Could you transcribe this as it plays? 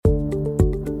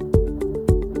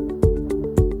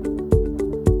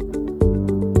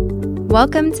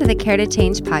Welcome to the Care to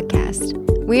Change podcast.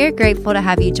 We are grateful to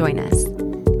have you join us.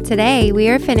 Today, we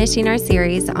are finishing our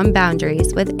series on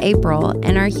boundaries with April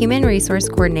and our Human Resource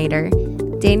Coordinator,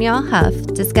 Danielle Huff,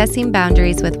 discussing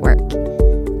boundaries with work.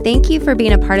 Thank you for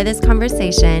being a part of this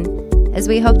conversation as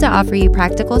we hope to offer you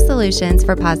practical solutions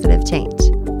for positive change.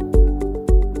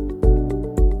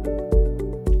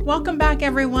 Welcome back,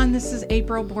 everyone. This is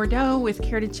April Bordeaux with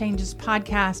Care to Change's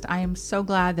podcast. I am so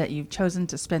glad that you've chosen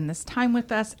to spend this time with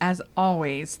us. As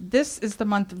always, this is the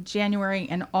month of January,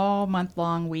 and all month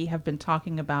long we have been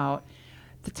talking about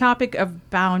the topic of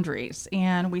boundaries.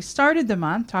 And we started the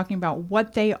month talking about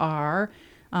what they are.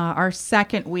 Our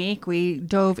second week, we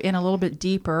dove in a little bit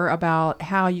deeper about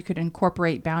how you could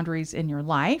incorporate boundaries in your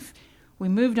life. We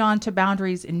moved on to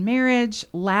boundaries in marriage.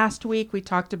 Last week, we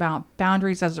talked about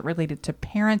boundaries as it related to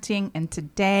parenting. And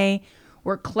today,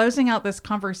 we're closing out this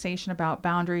conversation about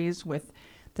boundaries with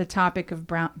the topic of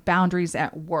boundaries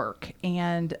at work.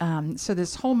 And so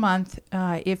this whole month,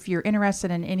 if you're interested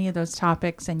in any of those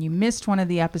topics and you missed one of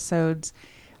the episodes,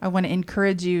 I want to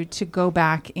encourage you to go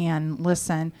back and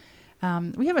listen.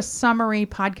 We have a summary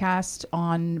podcast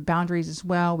on boundaries as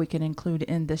well we can include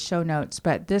in the show notes.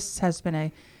 But this has been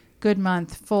a good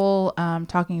month full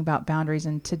talking about boundaries,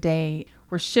 and today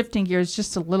we're shifting gears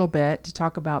just a little bit to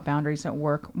talk about boundaries at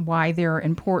work, why they're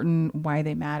important, why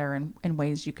they matter, and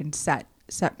ways you can set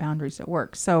boundaries at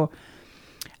work. So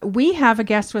we have a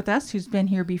guest with us who's been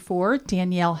here before,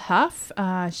 Danielle Huff.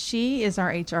 She is our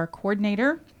HR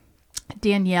coordinator.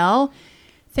 Danielle,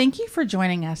 thank you for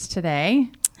joining us today.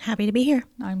 Happy to be here.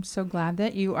 I'm so glad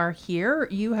that you are here.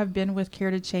 You have been with Care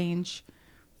to Change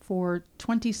for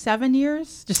 27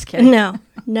 years? Just kidding. No,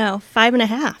 5.5.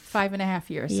 5.5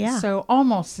 years. Yeah. So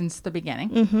almost since the beginning.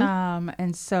 Mm-hmm.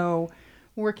 And so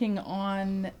working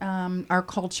on our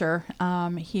culture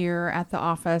here at the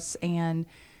office. And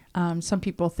some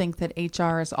people think that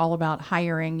HR is all about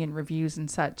hiring and reviews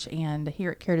and such. And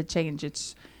here at Care to Change,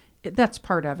 that's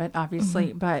part of it, obviously.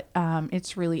 Mm-hmm. But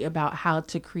it's really about how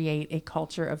to create a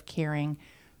culture of caring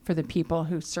for the people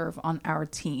who serve on our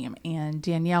team. And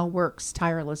Danielle works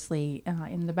tirelessly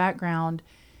in the background,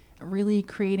 really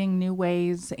creating new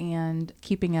ways and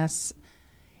keeping us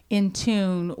in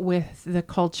tune with the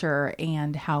culture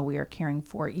and how we are caring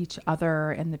for each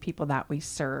other and the people that we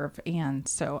serve. And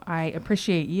so I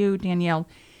appreciate you, Danielle,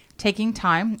 taking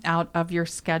time out of your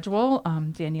schedule.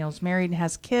 Danielle's married and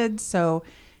has kids, so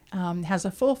has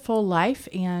a full life,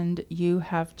 and you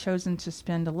have chosen to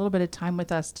spend a little bit of time with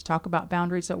us to talk about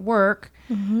boundaries at work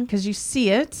because you see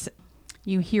it,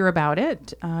 you hear about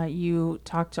it, you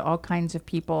talk to all kinds of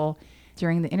people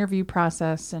during the interview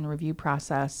process and review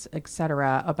process,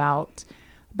 etc., about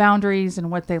boundaries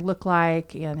and what they look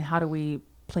like and how do we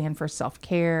plan for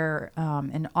self-care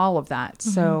and all of that.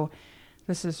 Mm-hmm. So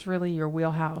this is really your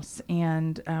wheelhouse.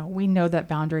 And we know that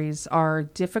boundaries are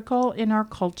difficult in our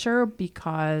culture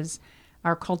because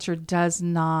our culture does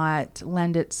not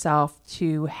lend itself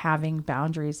to having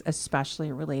boundaries,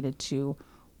 especially related to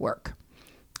work.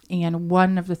 And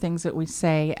one of the things that we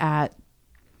say at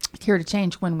Care to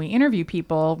Change when we interview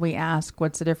people, we ask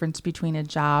what's the difference between a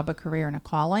job, a career, and a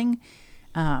calling.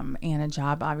 And a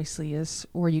job obviously is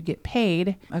where you get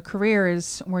paid. A career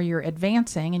is where you're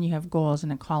advancing and you have goals,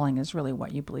 and a calling is really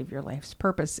what you believe your life's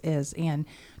purpose is. And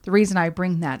the reason I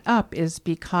bring that up is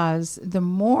because the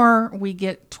more we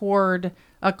get toward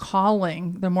a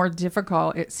calling, the more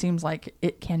difficult it seems like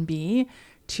it can be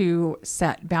to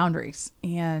set boundaries.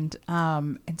 And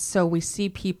so we see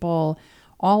people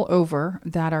all over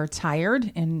that are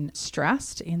tired and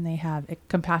stressed, and they have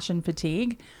compassion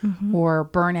fatigue or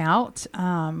burnout,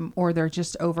 or they're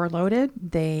just overloaded.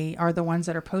 They are the ones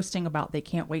that are posting about they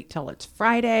can't wait till it's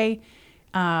Friday,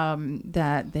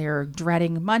 that they're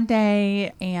dreading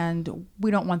Monday, and we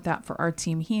don't want that for our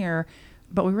team here,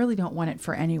 but we really don't want it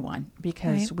for anyone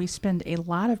because we spend a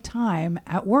lot of time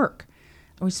at work.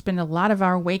 We spend a lot of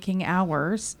our waking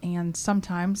hours, and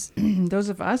sometimes those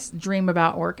of us dream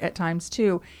about work at times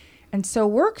too. And so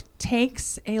work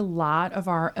takes a lot of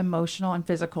our emotional and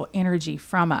physical energy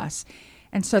from us.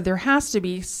 And so there has to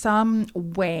be some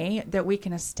way that we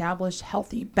can establish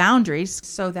healthy boundaries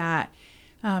so that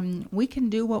we can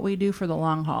do what we do for the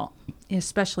long haul,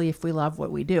 especially if we love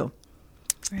what we do.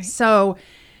 Right. So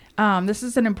this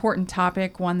is an important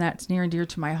topic, one that's near and dear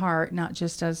to my heart, not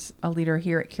just as a leader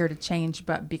here at Care to Change,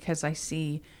 but because I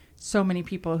see so many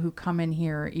people who come in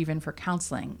here even for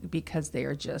counseling because they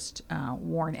are just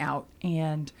worn out.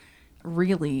 And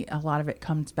really, a lot of it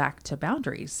comes back to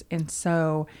boundaries. And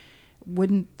so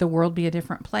wouldn't the world be a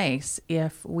different place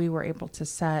if we were able to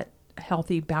set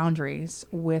healthy boundaries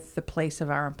with the place of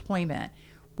our employment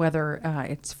whether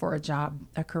it's for a job,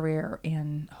 a career,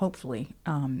 and hopefully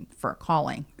for a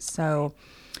calling. So,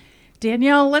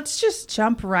 Danielle, let's just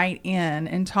jump right in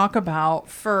and talk about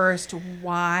first,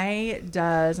 why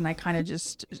does, and I kind of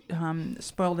just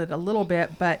spoiled it a little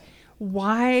bit, but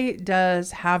why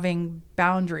does having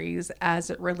boundaries as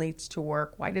it relates to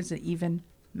work, why does it even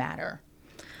matter?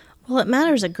 Well, it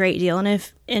matters a great deal.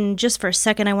 And just for a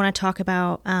second, I want to talk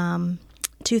about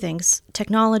two things.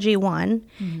 Technology, one,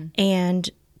 and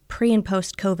pre and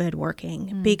post COVID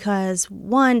working. Because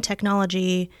one,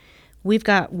 technology, we've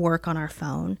got work on our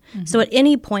phone. So at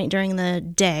any point during the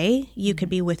day, you could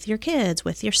be with your kids,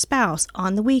 with your spouse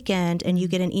on the weekend, and you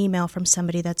get an email from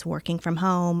somebody that's working from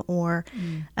home or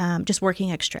just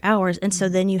working extra hours. And so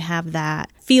then you have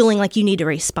that feeling like you need to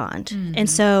respond. And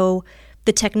so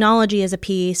the technology is a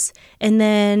piece. And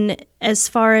then as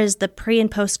far as the pre and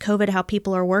post COVID, how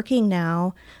people are working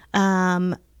now,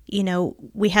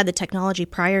 we had the technology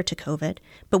prior to COVID,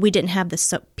 but we didn't have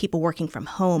the people working from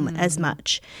home as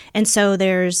much. And so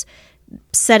there's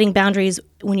setting boundaries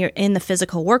when you're in the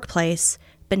physical workplace,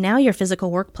 but now your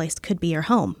physical workplace could be your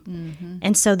home.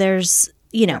 And so there's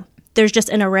just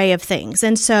an array of things.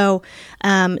 And so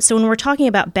so when we're talking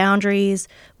about boundaries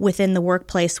within the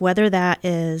workplace, whether that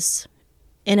is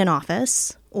in an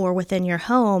office or within your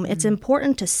home, it's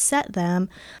important to set them,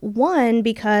 one,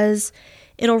 because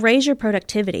it'll raise your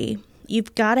productivity.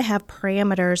 You've got to have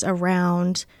parameters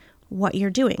around what you're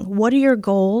doing. What are your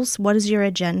goals? What is your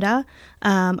agenda?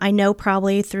 I know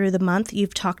probably through the month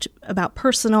you've talked about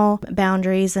personal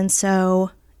boundaries, and so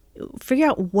figure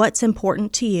out what's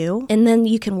important to you, and then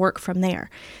you can work from there.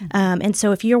 And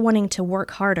so if you're wanting to work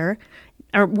harder,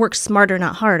 or work smarter,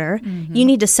 not harder, you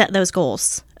need to set those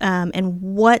goals and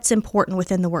what's important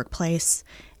within the workplace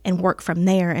and work from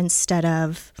there instead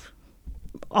of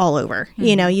all over.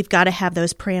 You've got to have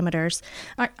those parameters.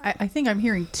 I think I'm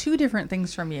hearing two different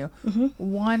things from you.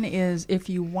 One is if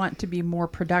you want to be more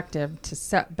productive, to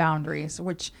set boundaries,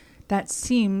 which that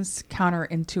seems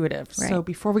counterintuitive. Right. So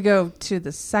before we go to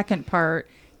the second part,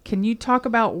 can you talk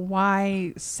about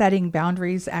why setting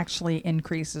boundaries actually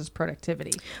increases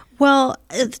productivity? Well,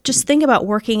 just think about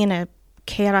working in a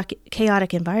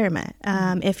chaotic environment.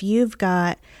 If you've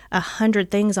got 100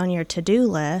 things on your to-do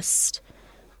list,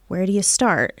 where do you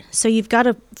start? So you've got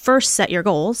to first set your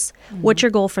goals. What's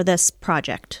your goal for this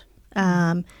project?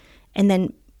 And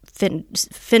then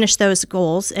finish those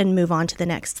goals and move on to the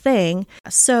next thing.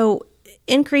 So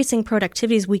increasing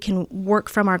productivities, we can work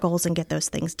from our goals and get those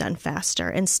things done faster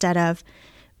instead of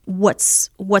what's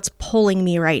pulling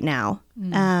me right now.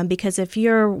 Because if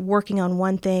you're working on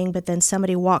one thing, but then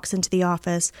somebody walks into the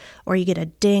office or you get a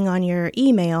ding on your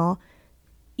email,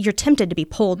 you're tempted to be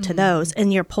pulled to those,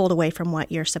 and you're pulled away from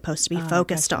what you're supposed to be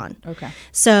focused on. Okay.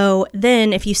 So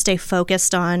then if you stay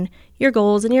focused on your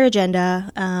goals and your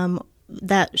agenda,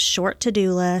 that short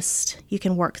to-do list, you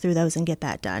can work through those and get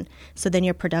that done. So then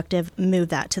you're productive, move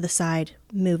that to the side,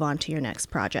 move on to your next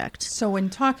project. So when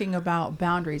talking about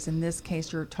boundaries, in this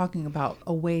case, you're talking about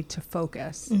a way to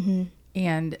focus.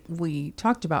 And we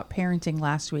talked about parenting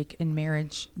last week and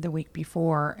marriage the week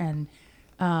before, and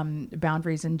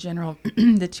boundaries in general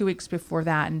the 2 weeks before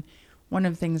that. And one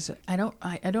of the things, I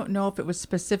don't know if it was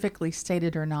specifically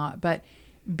stated or not, but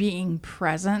being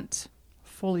present,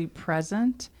 fully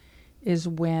present, is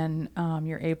when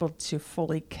you're able to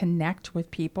fully connect with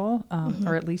people,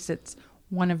 or at least it's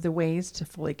one of the ways to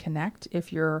fully connect.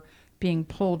 If you're being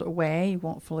pulled away, you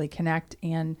won't fully connect.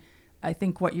 And I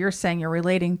think what you're saying, you're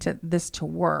relating to this to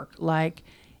work. Like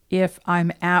if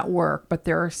I'm at work, but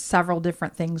there are several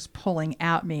different things pulling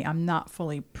at me, I'm not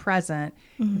fully present.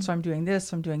 And so I'm doing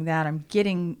this, I'm doing that. I'm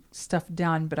getting stuff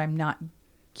done, but I'm not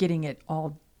getting it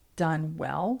all done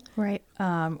well, right,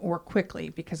 or quickly,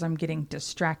 because I'm getting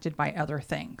distracted by other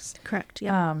things. Correct.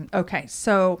 Yeah. Okay.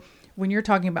 So when you're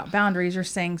talking about boundaries, you're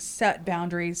saying set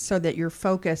boundaries so that you're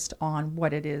focused on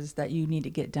what it is that you need to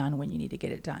get done when you need to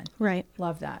get it done. Right.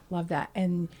 Love that. Love that.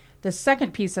 And the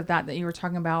second piece of that you were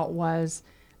talking about was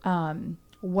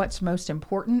what's most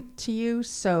important to you.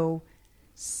 So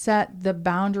set the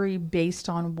boundary based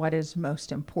on what is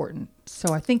most important.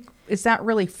 So I think, is that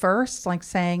really first, like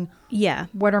saying, yeah,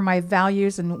 what are my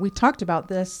values? And we talked about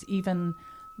this even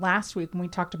last week when we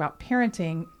talked about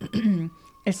parenting,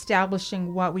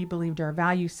 establishing what we believed our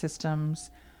value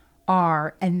systems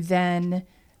are, and then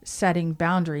setting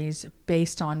boundaries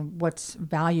based on what's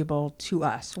valuable to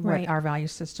us, right, what our value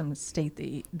systems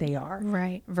state they are,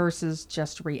 right, versus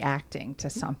just reacting to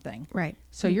something. Right.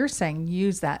 So you're saying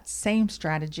use that same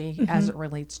strategy as it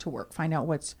relates to work. Find out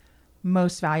what's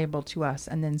most valuable to us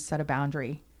and then set a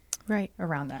boundary right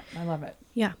around that. I love it.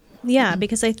 Yeah. Yeah.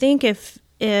 Because I think if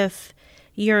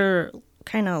you're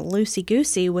kind of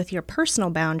loosey-goosey with your personal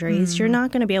boundaries, you're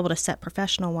not going to be able to set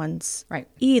professional ones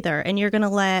either. And you're going to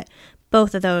let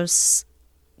both of those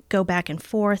go back and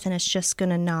forth, and it's just going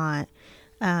to not,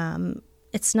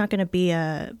 it's not going to be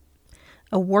a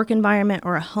work environment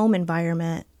or a home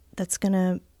environment that's going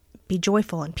to be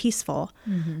joyful and peaceful.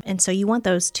 And so you want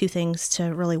those two things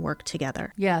to really work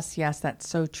together. Yes, that's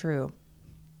so true.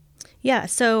 Yeah,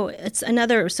 so it's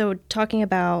another, so talking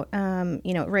about,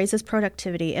 it raises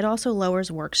productivity. It also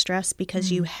lowers work stress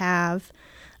because you have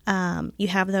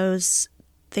those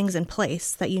things in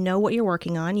place that you know what you're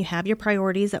working on. You have your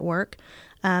priorities at work,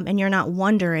 and you're not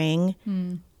wondering,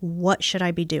 what should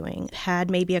I be doing? Had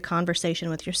maybe a conversation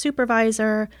with your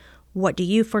supervisor. What do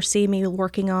you foresee me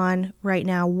working on right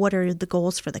now? What are the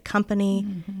goals for the company?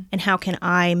 And how can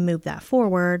I move that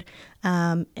forward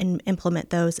and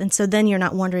implement those? And so then you're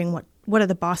not wondering what are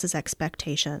the boss's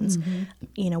expectations?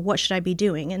 What should I be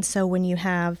doing? And so when you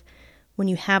have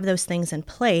those things in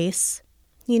place,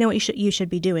 you know what you should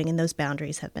be doing, and those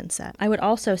boundaries have been set. I would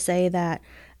also say that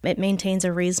it maintains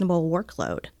a reasonable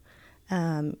workload.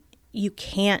 You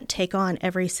can't take on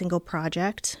every single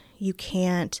project. You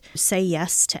can't say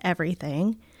yes to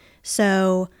everything.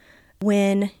 So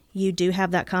when you do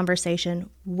have that conversation,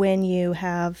 when you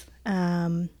have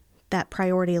that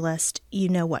priority list, you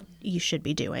know what you should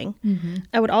be doing.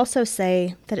 I would also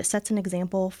say that it sets an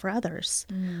example for others.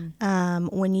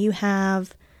 When you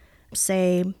have,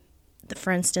 say,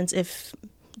 for instance, if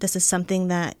this is something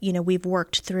that, we've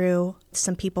worked through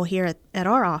some people here at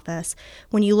our office,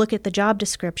 when you look at the job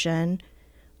description,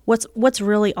 what's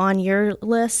really on your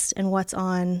list and what's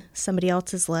on somebody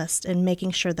else's list, and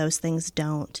making sure those things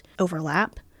don't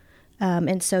overlap.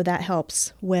 And so that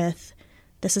helps with,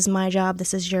 this is my job,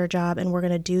 this is your job, and we're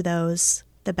going to do those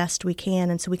the best we can.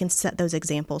 And so we can set those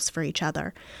examples for each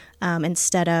other,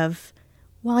 instead of,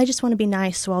 well, I just want to be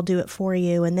nice, so I'll do it for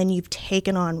you. And then you've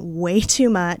taken on way too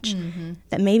much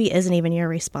that maybe isn't even your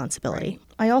responsibility.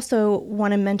 I also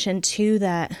want to mention, too,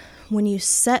 that when you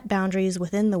set boundaries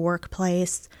within the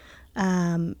workplace,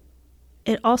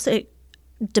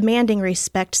 demanding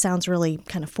respect sounds really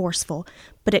kind of forceful,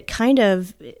 but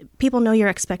people know your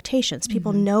expectations.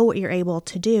 People know what you're able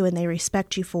to do, and they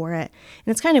respect you for it.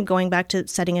 And it's kind of going back to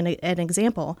setting an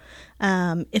example.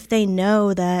 If they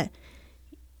know that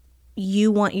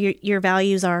you want your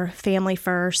values are family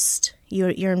first,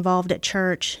 you're involved at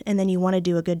church, and then you want to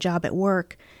do a good job at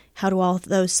work, how do all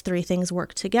those three things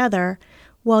work together?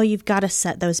 Well, you've got to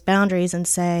set those boundaries and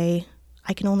say,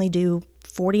 I can only do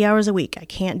 40 hours a week. I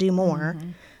can't do more.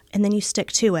 And then you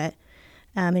stick to it,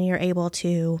 and you're able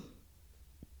to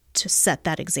set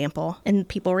that example, and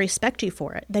people respect you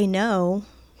for it. They know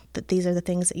that these are the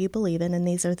things that you believe in, and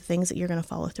these are the things that you're going to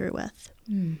follow through with.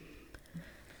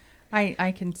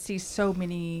 I can see so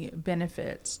many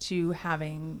benefits to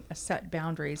having set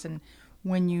boundaries. And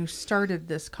when you started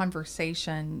this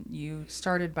conversation, you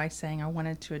started by saying I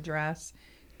wanted to address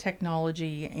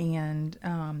technology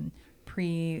and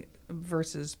pre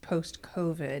versus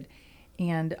post-COVID.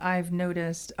 And I've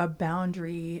noticed a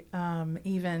boundary,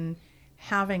 even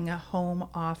having a home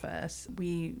office.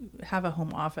 We have a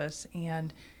home office,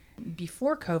 and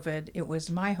before COVID, it was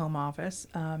my home office.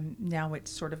 Now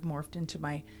it's sort of morphed into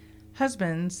my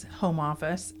husband's home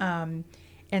office.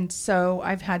 And so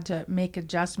I've had to make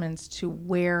adjustments to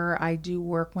where I do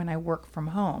work when I work from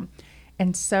home.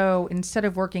 And so instead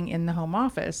of working in the home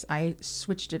office, I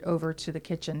switched it over to the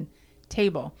kitchen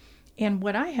table. And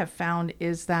what I have found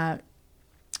is that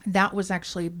was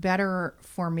actually better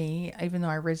for me, even though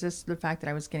I resisted the fact that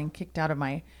I was getting kicked out of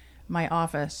my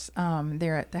office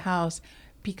there at the house,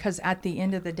 because at the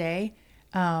end of the day,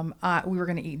 we were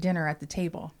going to eat dinner at the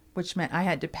table, which meant I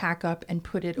had to pack up and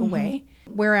put it away.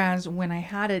 Whereas when I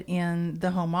had it in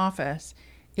the home office,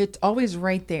 it's always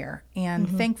right there. And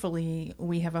thankfully,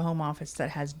 we have a home office that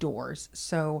has doors.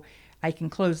 So I can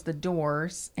close the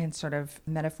doors and sort of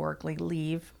metaphorically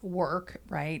leave work,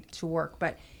 right, to work.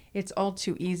 But it's all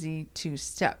too easy to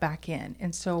step back in.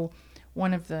 And so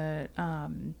one of the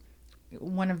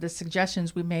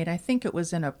suggestions we made, I think it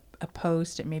was in a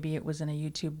post, and maybe it was in a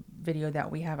YouTube video that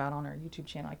we have out on our YouTube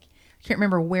channel. I can't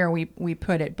remember where we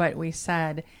put it, but we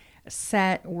said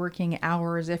set working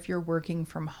hours if you're working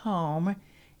from home,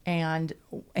 and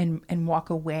walk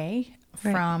away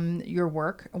from your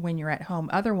work when you're at home.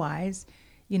 Otherwise,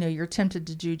 you're tempted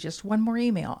to do just one more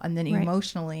email, and then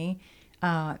emotionally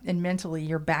and mentally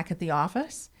you're back at the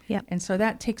office. Yep. And so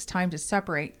that takes time to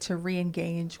separate, to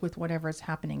re-engage with whatever is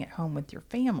happening at home with your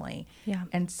family. Yeah.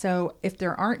 And so if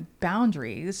there aren't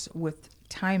boundaries with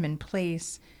time and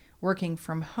place working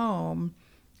from home,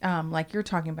 like you're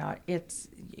talking about,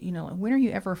 when are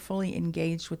you ever fully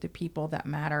engaged with the people that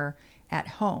matter at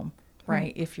home,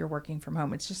 right? If you're working from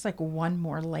home, it's just like one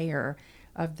more layer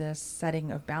of this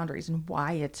setting of boundaries, and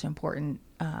why it's important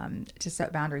to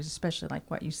set boundaries, especially like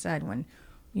what you said, when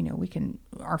we can,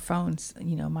 our phones,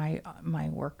 my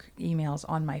work emails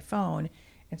on my phone,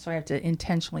 and so I have to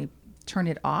intentionally turn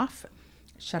it off,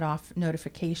 shut off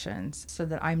notifications, so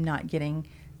that I'm not getting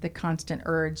the constant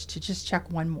urge to just check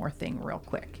one more thing real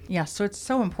quick. Yeah, so it's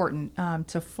so important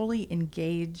to fully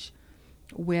engage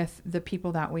with the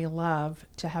people that we love,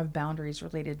 to have boundaries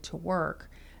related to work,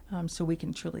 so we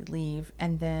can truly leave,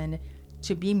 and then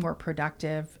to be more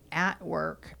productive at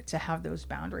work, to have those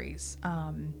boundaries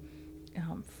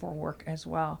for work as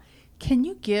well. Can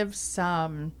you give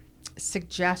some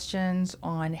suggestions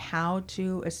on how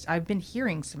to, I've been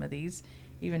hearing some of these,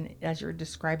 even as you're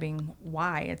describing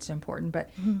why it's important, but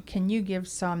can you give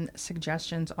some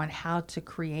suggestions on how to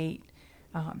create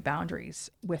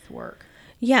boundaries with work?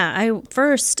 Yeah,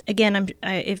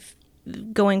 if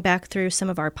going back through some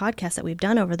of our podcasts that we've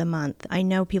done over the month, I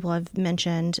know people have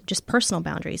mentioned just personal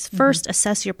boundaries. First,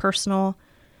 assess your personal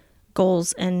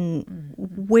goals and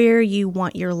where you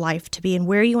want your life to be and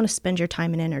where you want to spend your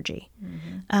time and energy.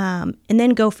 And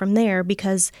then go from there,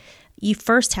 because you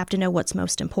first have to know what's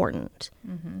most important.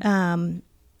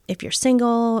 If you're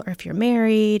single, or if you're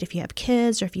married, if you have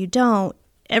kids, or if you don't,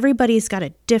 everybody's got a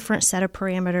different set of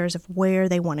parameters of where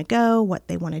they want to go, what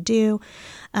they want to do.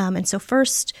 And so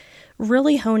first,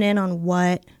 really hone in on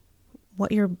what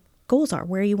your goals are,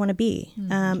 where you want to be,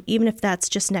 even if that's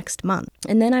just next month.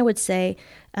 And then I would say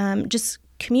just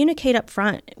communicate up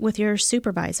front with your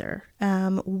supervisor.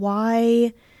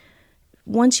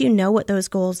 Once you know what those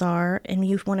goals are and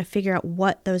you want to figure out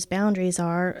what those boundaries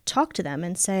are, talk to them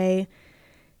and say,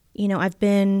 I've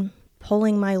been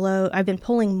pulling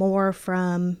more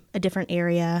from a different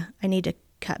area. I need to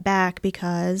cut back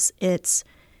because it's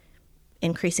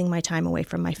increasing my time away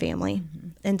from my family.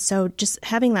 And so just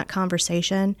having that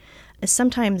conversation is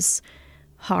sometimes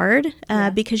hard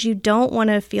because you don't want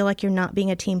to feel like you're not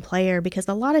being a team player, because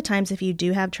a lot of times if you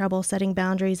do have trouble setting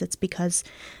boundaries, it's because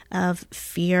of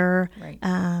fear. Right.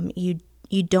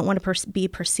 You don't want to be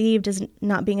perceived as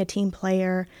not being a team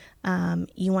player.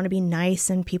 You want to be nice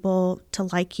and people to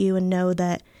like you and know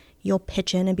that you'll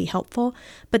pitch in and be helpful,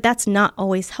 but that's not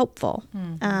always helpful.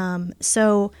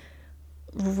 So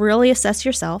really assess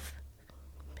yourself,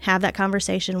 have that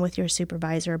conversation with your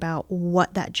supervisor about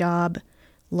what that job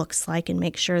looks like, and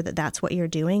make sure that that's what you're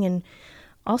doing, and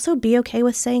also be okay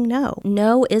with saying no.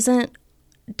 No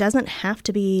doesn't have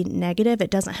to be negative. It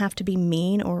doesn't have to be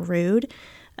mean or rude.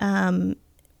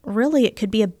 Really, it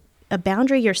could be a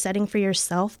boundary you're setting for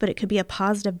yourself, but it could be a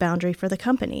positive boundary for the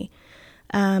company.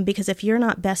 Because if you're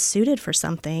not best suited for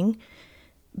something,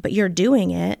 but you're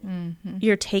doing it,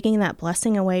 you're taking that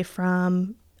blessing away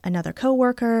from another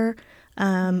coworker,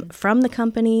 from the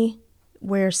company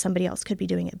where somebody else could be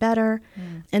doing it better.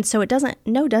 And so doesn't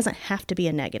have to be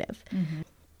a negative.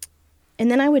 And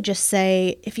then I would just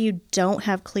say, if you don't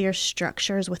have clear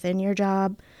structures within your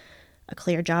job, a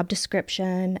clear job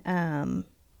description,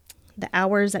 the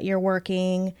hours that you're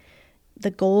working,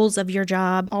 the goals of your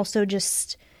job, also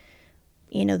just,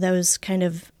 those kind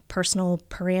of personal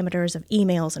parameters of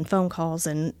emails and phone calls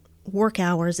and work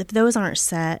hours, if those aren't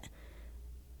set,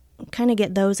 kind of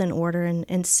get those in order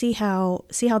and see how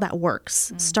that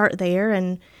works. Start there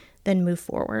and then move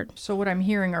forward. So what I'm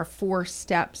hearing are 4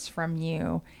 steps from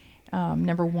you.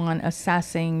 Number 1,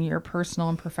 assessing your personal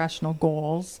and professional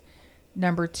goals.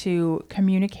 Number 2,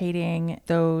 communicating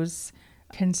those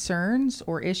concerns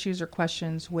or issues or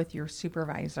questions with your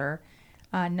supervisor.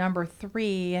 Number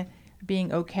 3,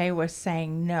 being okay with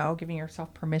saying no, giving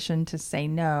yourself permission to say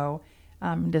no.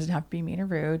 It doesn't have to be mean or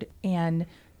rude. And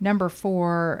number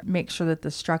 4, make sure that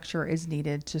the structure is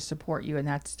needed to support you, and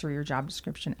that's through your job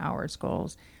description, hours,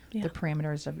 goals, the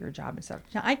parameters of your job and stuff.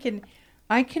 Now, I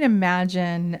can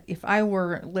imagine, if I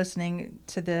were listening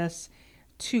to this,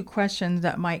 2 questions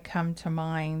that might come to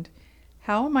mind.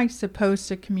 How am I supposed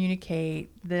to communicate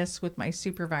this with my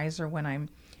supervisor when I'm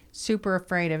super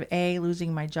afraid of A,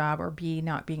 losing my job, or B,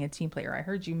 not being a team player? I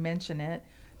heard you mention it,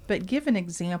 but give an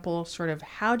example, sort of,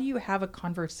 how do you have a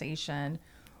conversation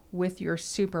with your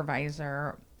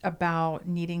supervisor about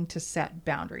needing to set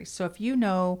boundaries? So if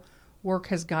work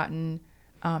has gotten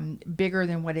bigger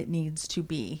than what it needs to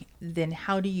be, then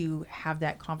how do you have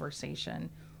that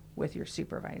conversation with your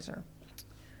supervisor?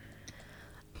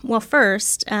 Well,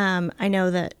 first, I know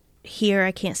that here,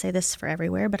 I can't say this for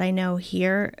everywhere, but I know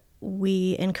here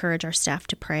we encourage our staff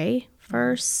to pray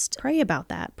first. Pray about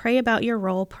that. Pray about your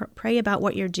role. Pray about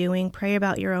what you're doing. Pray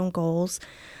about your own goals,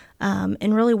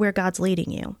 and really where God's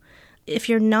leading you.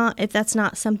 if that's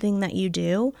not something that you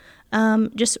do,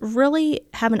 just really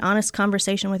have an honest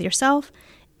conversation with yourself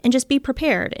and just be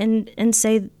prepared and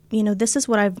say, this is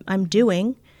what I'm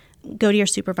doing. Go to your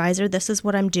supervisor, this is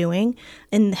what I'm doing,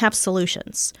 and have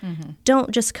solutions. Mm-hmm. Don't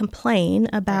just complain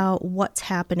about what's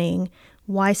happening,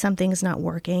 why something's not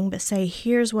working, but say,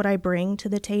 here's what I bring to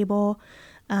the table.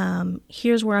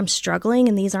 Here's where I'm struggling,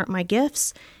 and these aren't my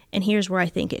gifts, and here's where I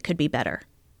think it could be better.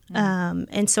 Mm-hmm.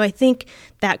 And so I think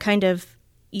that kind of,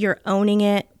 you're owning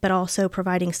it, but also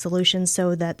providing solutions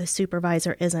so that the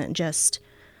supervisor isn't just,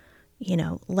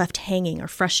 left hanging or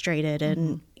frustrated,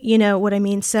 and you know what I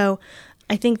mean? So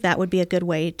I think that would be a good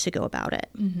way to go about it.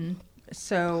 Mm-hmm.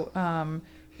 So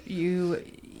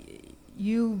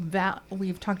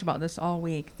we've talked about this all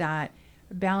week, that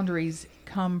boundaries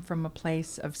come from a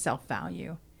place of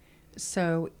self-value.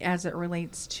 So as it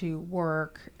relates to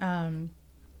work, that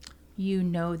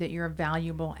you're a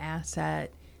valuable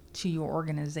asset to your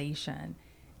organization.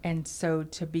 And so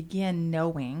to begin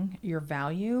knowing your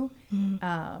value,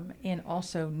 and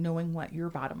also knowing what your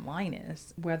bottom line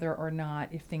is, whether or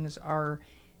not, if things are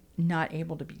not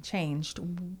able to be changed,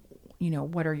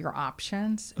 what are your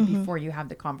options before you have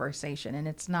the conversation? And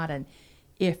it's not an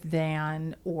if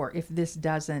then, or if this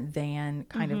doesn't then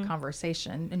kind of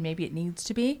conversation. And maybe it needs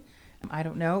to be. I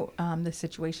don't know the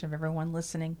situation of everyone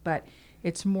listening, but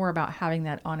it's more about having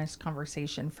that honest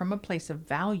conversation from a place of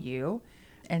value,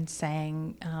 and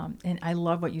saying, and I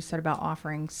love what you said about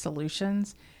offering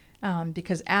solutions,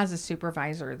 because as a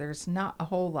supervisor, there's not a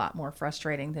whole lot more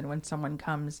frustrating than when someone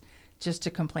comes just to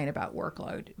complain about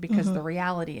workload, because the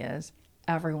reality is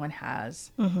everyone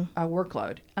has a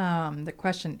workload. The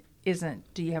question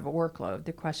isn't, do you have a workload?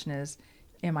 The question is,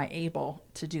 am I able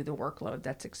to do the workload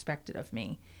that's expected of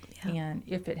me? Yeah. And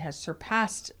if it has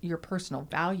surpassed your personal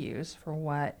values for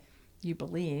what you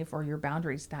believe, or your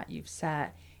boundaries that you've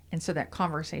set, and so that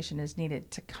conversation is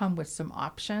needed to come with some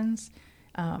options.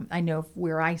 I know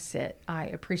where I sit, I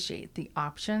appreciate the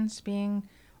options being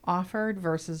offered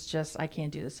versus just, I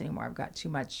can't do this anymore, I've got too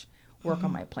much work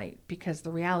on my plate, because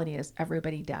the reality is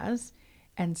everybody does.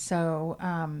 And so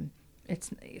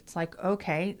it's like,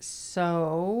 okay,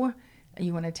 so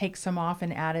you want to take some off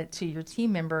and add it to your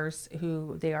team members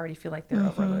who they already feel like they're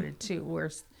overloaded too.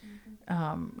 Where's,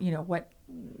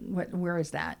 where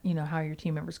is that? How are your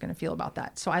team members going to feel about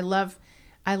that? So I love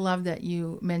that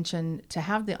you mentioned to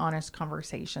have the honest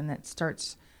conversation that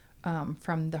starts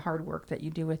from the hard work that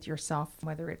you do with yourself,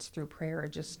 whether it's through prayer or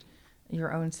just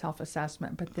your own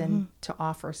self-assessment, but then to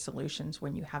offer solutions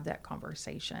when you have that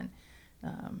conversation.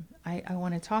 I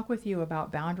want to talk with you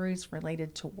about boundaries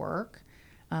related to work.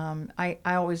 I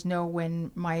always know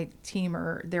when my team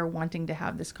they're wanting to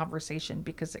have this conversation,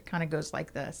 because it kind of goes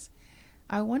like this.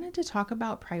 I wanted to talk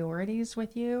about priorities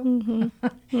with you.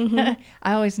 I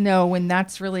always know when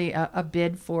that's really a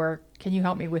bid for, can you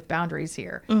help me with boundaries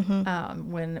here?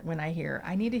 When I hear,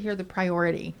 I need to hear the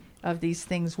priority of these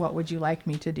things. What would you like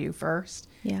me to do first?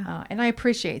 Yeah. And I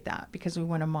appreciate that, because we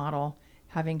want to model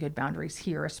having good boundaries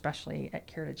here, especially at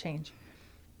Care to Change.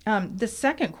 The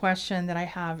second question that I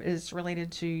have is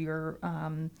related to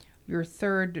your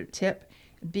third tip,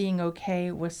 being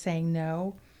okay with saying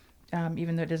no.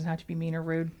 Even though it doesn't have to be mean or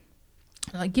rude,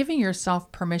 giving yourself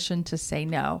permission to say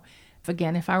no.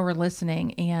 If I were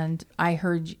listening and I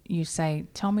heard you say,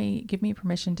 give me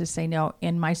permission to say no,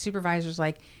 and my supervisor's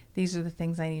like, these are the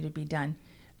things I need to be done,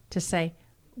 to say,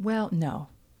 well, no,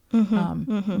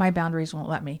 my boundaries won't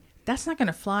let me. That's not going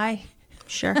to fly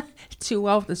too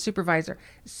well with the supervisor.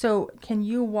 So can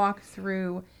you walk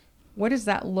through, what does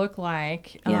that look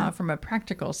like from a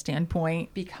practical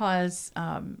standpoint? Because,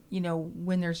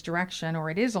 when there's direction, or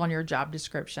it is on your job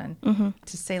description,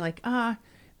 to say like, I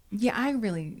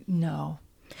really know.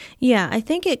 Yeah, I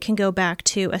think it can go back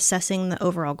to assessing the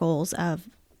overall goals of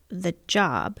the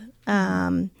job.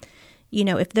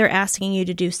 If they're asking you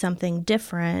to do something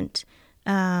different,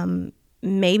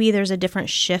 maybe there's a different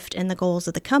shift in the goals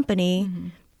of the company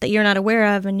that you're not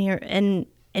aware of, and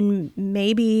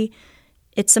maybe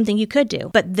it's something you could do,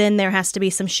 but then there has to be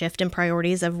some shift in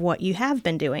priorities of what you have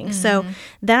been doing. So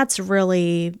that's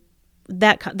really,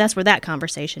 that's where that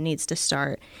conversation needs to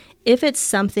start. If it's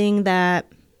something that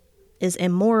is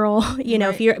immoral,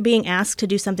 if you're being asked to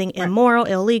do something immoral,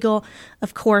 illegal,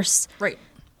 of course,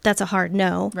 that's a hard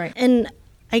no. Right. And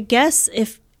I guess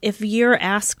if you're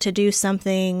asked to do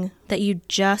something that you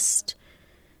just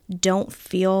don't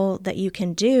feel that you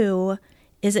can do,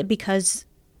 is it because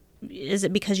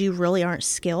you really aren't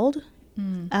skilled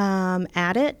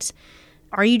at it?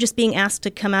 Are you just being asked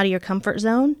to come out of your comfort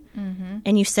zone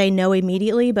and you say no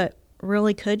immediately, but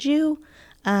really could you?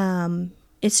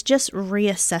 it's just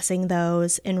reassessing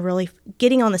those and really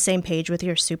getting on the same page with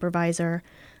your supervisor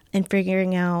and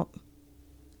figuring out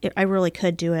if I really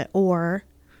could do it, or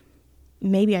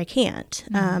maybe I can't.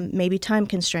 Maybe time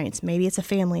constraints. Maybe it's a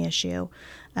family issue.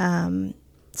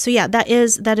 So yeah, that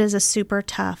is a super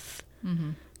tough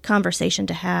conversation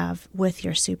to have with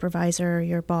your supervisor,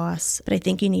 your boss. But I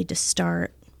think you need to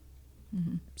start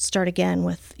again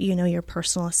with, your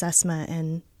personal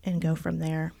assessment and go from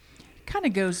there. Kind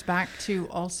of goes back to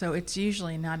also, it's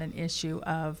usually not an issue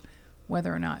of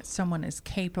whether or not someone is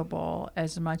capable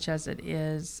as much as it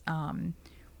is,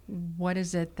 what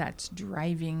is it that's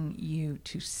driving you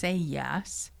to say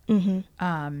yes?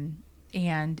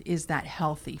 And is that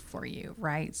healthy for you,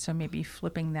 right? So maybe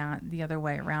flipping that the other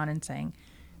way around and saying,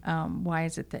 why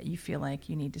is it that you feel like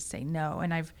you need to say no?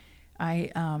 And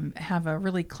I have a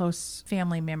really close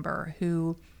family member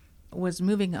who was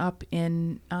moving up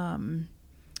in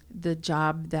the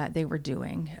job that they were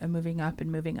doing, moving up.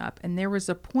 And there was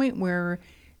a point where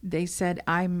they said,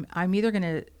 I'm either going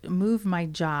to move my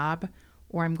job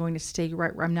or I'm going to stay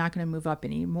right where I'm not going to move up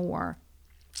anymore,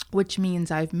 which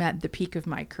means I've met the peak of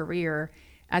my career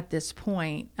at this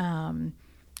point. And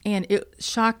it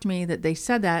shocked me that they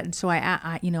said that. And so I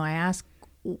asked,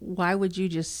 why would you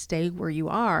just stay where you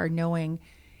are knowing?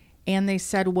 And they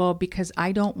said, well, because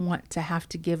I don't want to have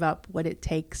to give up what it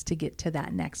takes to get to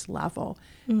that next level,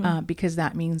 because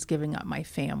that means giving up my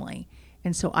family.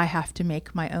 And so I have to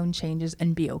make my own changes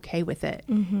and be okay with it.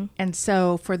 And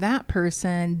so for that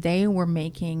person, they were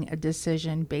making a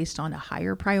decision based on a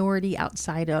higher priority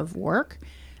outside of work,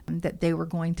 that they were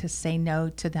going to say no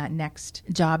to that next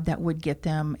job that would get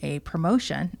them a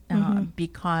promotion,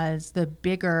 because the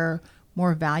bigger,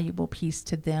 more valuable piece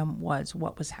to them was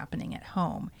what was happening at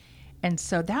home. And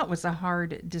so that was a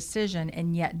hard decision,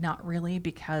 and yet not really,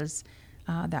 because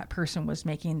that person was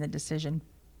making the decision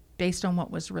based on what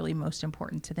was really most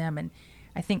important to them. And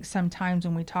I think sometimes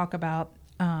when we talk about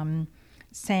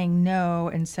saying no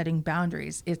and setting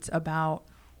boundaries, it's about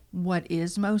what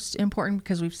is most important,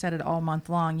 because we've said it all month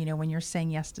long. When you're saying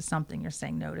yes to something, you're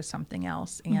saying no to something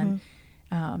else. And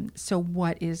so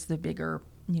what is the bigger,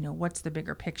 what's the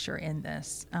bigger picture in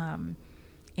this?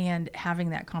 And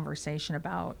having that conversation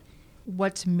about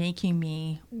what's making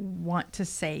me want to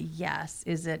say yes.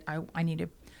 Is it I need to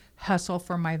hustle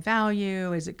for my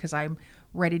value? Is it because I'm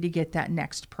ready to get that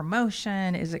next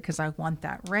promotion? Is it because I want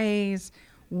that raise?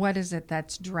 What is it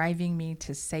that's driving me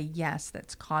to say yes,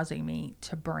 that's causing me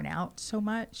to burn out so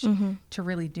much? To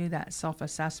really do that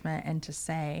self-assessment and to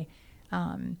say,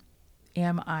 am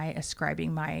I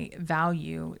ascribing my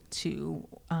value to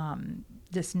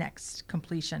this next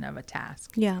completion of a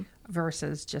task?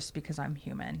 Versus just because I'm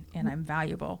human and I'm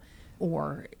valuable,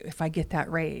 or if I get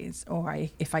that raise, or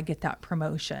if I get that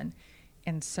promotion.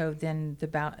 And so then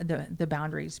the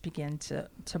boundaries begin to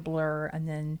blur, and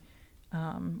then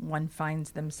one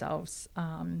finds themselves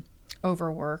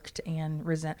overworked and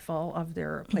resentful of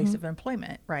their place of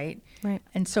employment, right?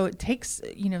 And so it takes,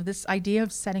 this idea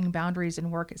of setting boundaries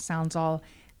in work, it sounds all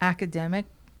academic,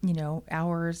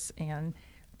 hours and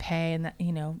pay, and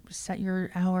set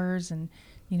your hours and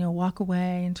walk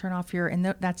away and turn off and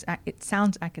it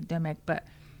sounds academic, but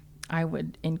I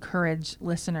would encourage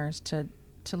listeners to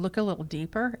look a little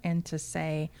deeper and to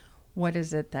say, what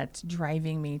is it that's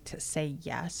driving me to say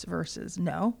yes versus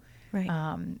no?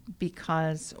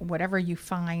 Because whatever you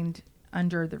find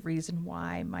under the reason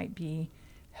why might be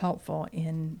helpful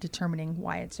in determining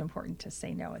why it's important to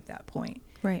say no at that point.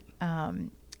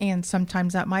 And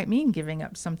sometimes that might mean giving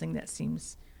up something that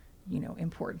seems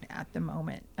important at the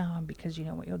moment, because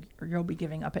what you'll be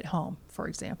giving up at home, for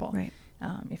example,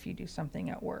 if you do something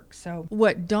at work. So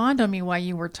what dawned on me while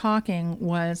you were talking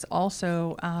was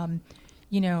also,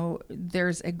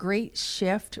 there's a great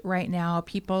shift right now.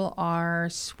 People are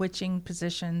switching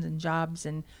positions and jobs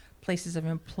and places of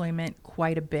employment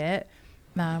quite a bit.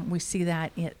 We see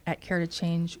that at Care to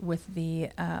Change with the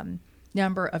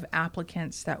number of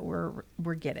applicants that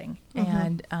we're getting.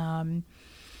 And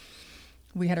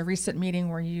we had a recent meeting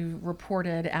where you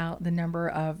reported out the number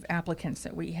of applicants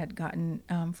that we had gotten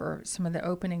for some of the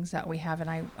openings that we have, and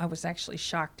I was actually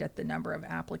shocked at the number of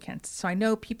applicants. So I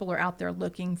know people are out there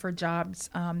looking for jobs.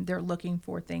 They're looking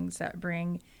for things that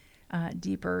bring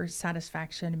deeper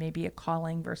satisfaction, maybe a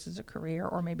calling versus a career,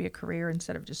 or maybe a career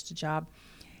instead of just a job.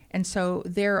 And so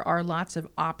there are lots of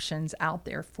options out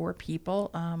there for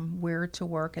people where to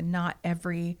work, and not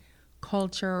every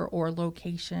culture or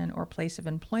location or place of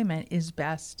employment is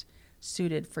best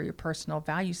suited for your personal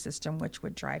value system, which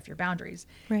would drive your boundaries.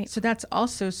 So that's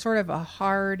also sort of a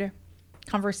hard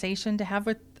conversation to have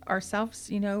with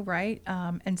ourselves, right?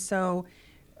 And so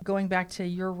going back to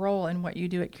your role and what you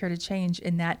do at Care to Change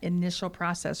in that initial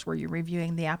process where you're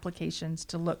reviewing the applications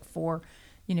to look for,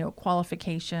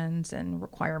 qualifications and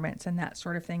requirements and that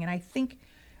sort of thing. And I think,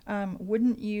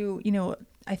 wouldn't you,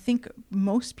 I think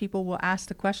most people will ask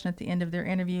the question at the end of their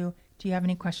interview, do you have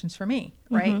any questions for me?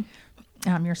 Right?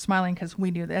 You're smiling because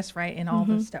we do this, right, in all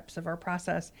the steps of our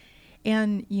process.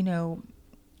 And,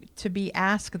 to be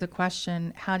asked the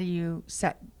question, how do you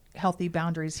set healthy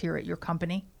boundaries here at your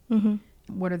company?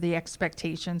 What are the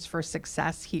expectations for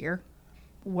success here?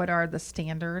 What are the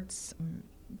standards?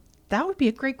 That would be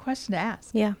a great question to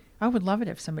ask. Yeah. I would love it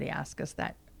if somebody asked us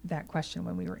that question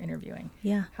when we were interviewing.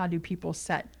 Yeah. How do people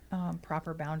set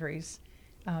proper boundaries,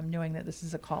 knowing that this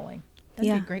is a calling?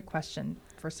 That'd be a great question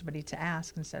for somebody to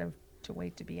ask instead of to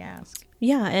wait to be asked.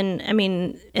 Yeah, and I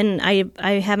mean, and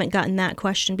I haven't gotten that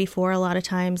question before. A lot of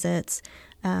times it's,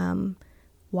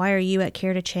 why are you at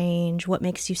Care to Change? What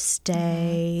makes you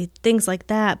stay? Things like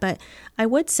that. But I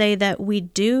would say that we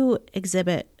do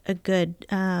exhibit a good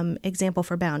example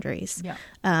for boundaries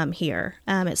here.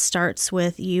 It starts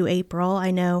with you, April.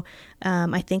 I know,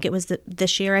 I think it was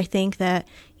this year, I think that,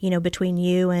 between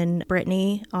you and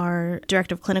Brittany, our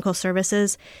Director of Clinical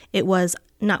Services, it was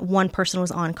not one person was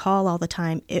on call all the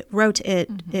time. It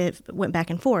went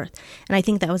back and forth. And I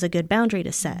think that was a good boundary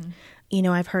to set.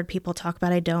 I've heard people talk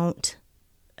about I don't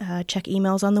check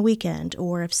emails on the weekend,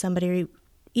 or if somebody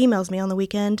emails me on the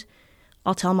weekend,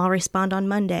 I'll tell them I'll respond on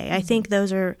Monday. I think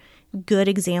those are good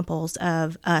examples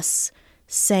of us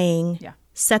saying,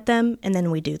 set them, and then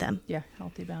we do them. Yeah,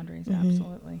 healthy boundaries,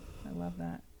 absolutely. I love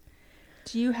that.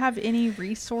 Do you have any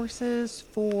resources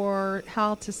for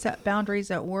how to set boundaries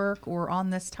at work or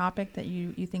on this topic that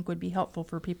you think would be helpful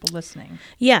for people listening?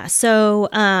 Yeah, so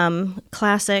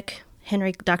classic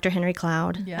Dr. Henry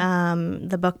Cloud,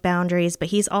 the book Boundaries, but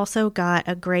he's also got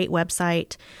a great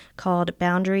website called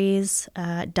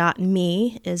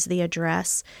boundaries.me is the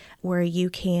address where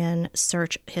you can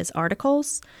search his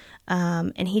articles.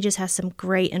 And he just has some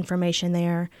great information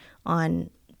there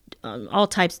on all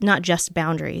types, not just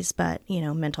boundaries, but,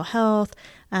 mental health,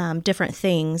 different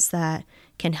things that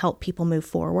can help people move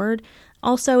forward.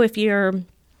 Also, if you're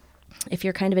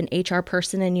kind of an HR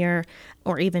person and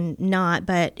or even not,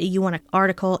 but you want an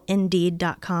article,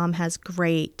 Indeed.com has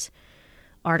great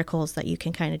articles that you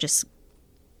can kind of just,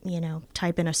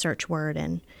 type in a search word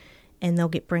and they'll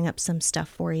bring up some stuff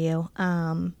for you.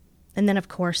 And then, of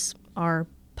course, our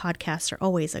podcasts are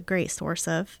always a great source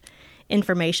of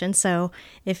information. So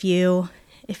if you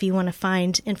want to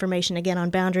find information again on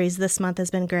boundaries, this month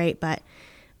has been great, but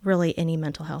really any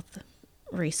mental health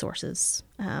resources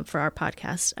for our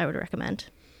podcast, I would recommend.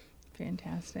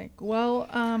 Fantastic. Well,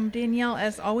 Danielle,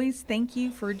 as always, thank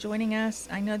you for joining us.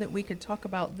 I know that we could talk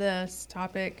about this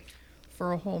topic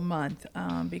for a whole month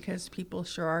because people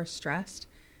sure are stressed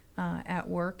at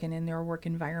work and in their work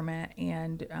environment.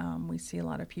 And we see a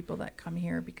lot of people that come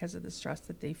here because of the stress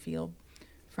that they feel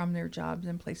from their jobs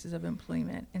and places of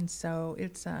employment. And so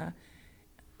it's I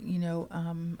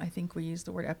think we use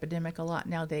the word epidemic a lot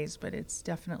nowadays, but it's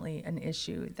definitely an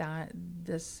issue that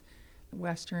this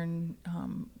Western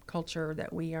culture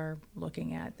that we are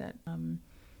looking at, that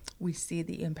we see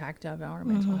the impact of our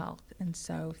mental health. And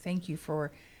so thank you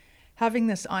for having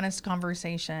this honest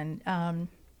conversation.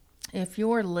 If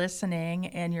you're listening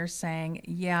and you're saying,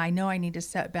 I know I need to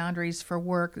set boundaries for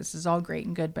work, this is all great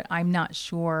and good, but I'm not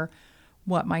sure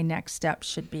what my next step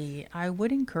should be, I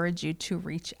would encourage you to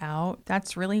reach out.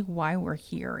 That's really why we're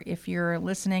here. If you're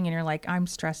listening and you're like, I'm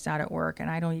stressed out at work and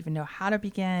I don't even know how to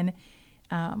begin,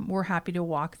 we're happy to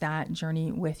walk that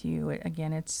journey with you.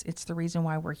 Again, it's the reason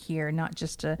why we're here, not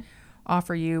just to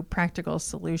offer you practical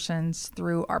solutions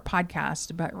through our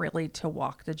podcast, but really to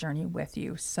walk the journey with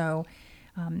you. So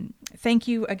thank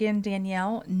you again,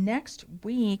 Danielle. Next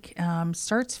week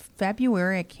starts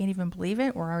February. I can't even believe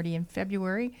it. We're already in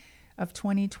February of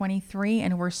 2023,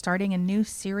 and we're starting a new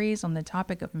series on the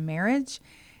topic of marriage.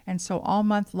 And so all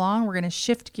month long, we're going to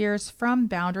shift gears from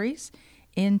boundaries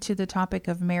into the topic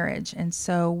of marriage. And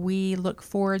so we look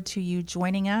forward to you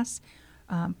joining us.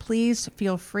 Please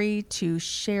feel free to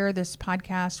share this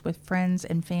podcast with friends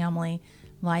and family,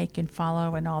 like and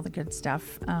follow and all the good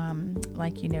stuff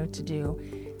like you know to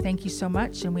do. Thank you so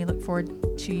much, and we look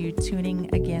forward to you tuning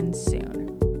again soon.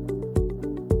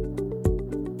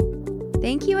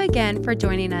 Thank you again for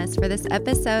joining us for this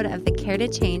episode of the Care to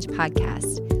Change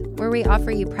podcast, where we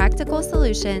offer you practical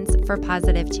solutions for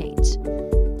positive change.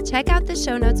 Check out the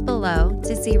show notes below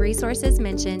to see resources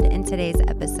mentioned in today's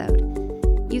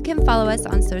episode. You can follow us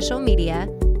on social media,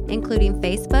 including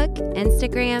Facebook,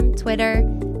 Instagram, Twitter,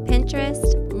 Pinterest,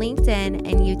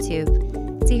 LinkedIn, and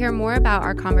YouTube, to hear more about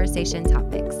our conversation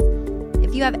topics. If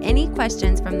If you have any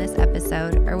questions from this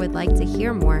episode or would like to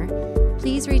hear more,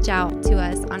 please reach out to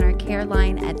us on our care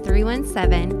line at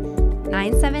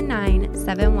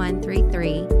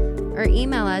 317-979-7133 or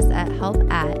email us at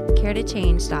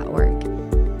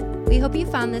help@caretochange.org. We hope you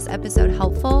found this episode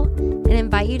helpful and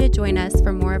invite you to join us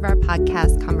for more of our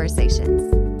podcast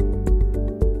conversations.